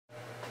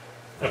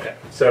Okay,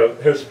 so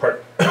here's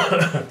part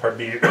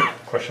B,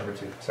 question number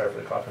 2. Sorry for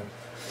the coughing.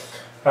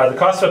 The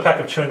cost of a pack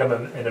of chewing gum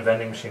in a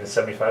vending machine is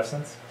 75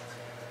 cents.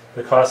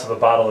 The cost of a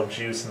bottle of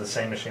juice in the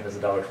same machine is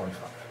 $1.25.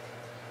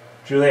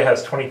 Julia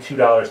has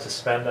 $22 to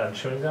spend on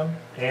chewing gum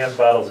and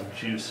bottles of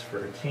juice for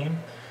her team,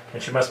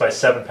 and she must buy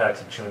 7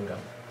 packs of chewing gum.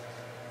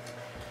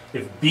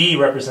 If B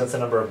represents the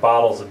number of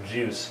bottles of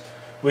juice,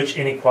 which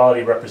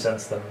inequality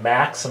represents the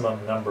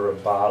maximum number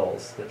of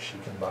bottles that she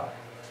can buy?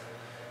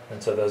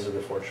 And so those are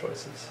the 4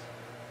 choices.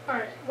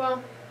 Alright,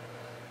 well,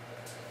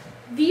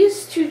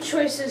 these 2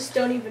 choices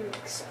don't even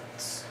make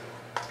sense.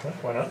 Okay,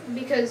 why not?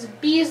 Because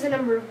B is the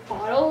number of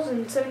bottles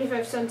and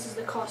 75 cents is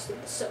the cost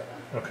of the soda.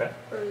 Okay.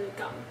 Or the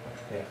gum.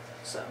 Yeah.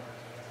 So,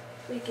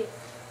 we could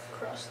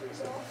cross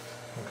these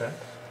off. Okay.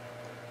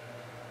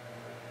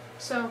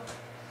 So,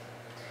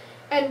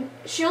 and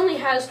she only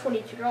has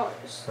 $22.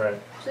 Right.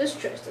 So this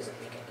choice doesn't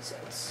make any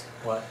sense.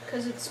 Why?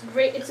 Because it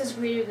says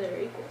greater than or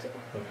equal to.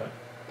 Okay.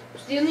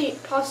 So the only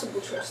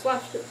possible choice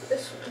left is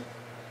this one.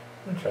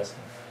 Interesting.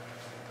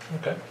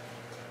 Okay.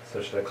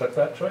 So should I click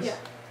that choice? Yeah.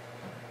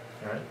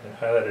 Alright, and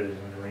highlight it in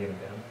green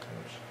again,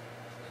 which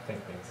I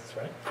think means it's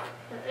right.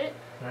 Alright.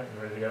 Alright,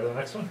 you ready to go to the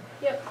next one?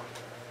 Yep.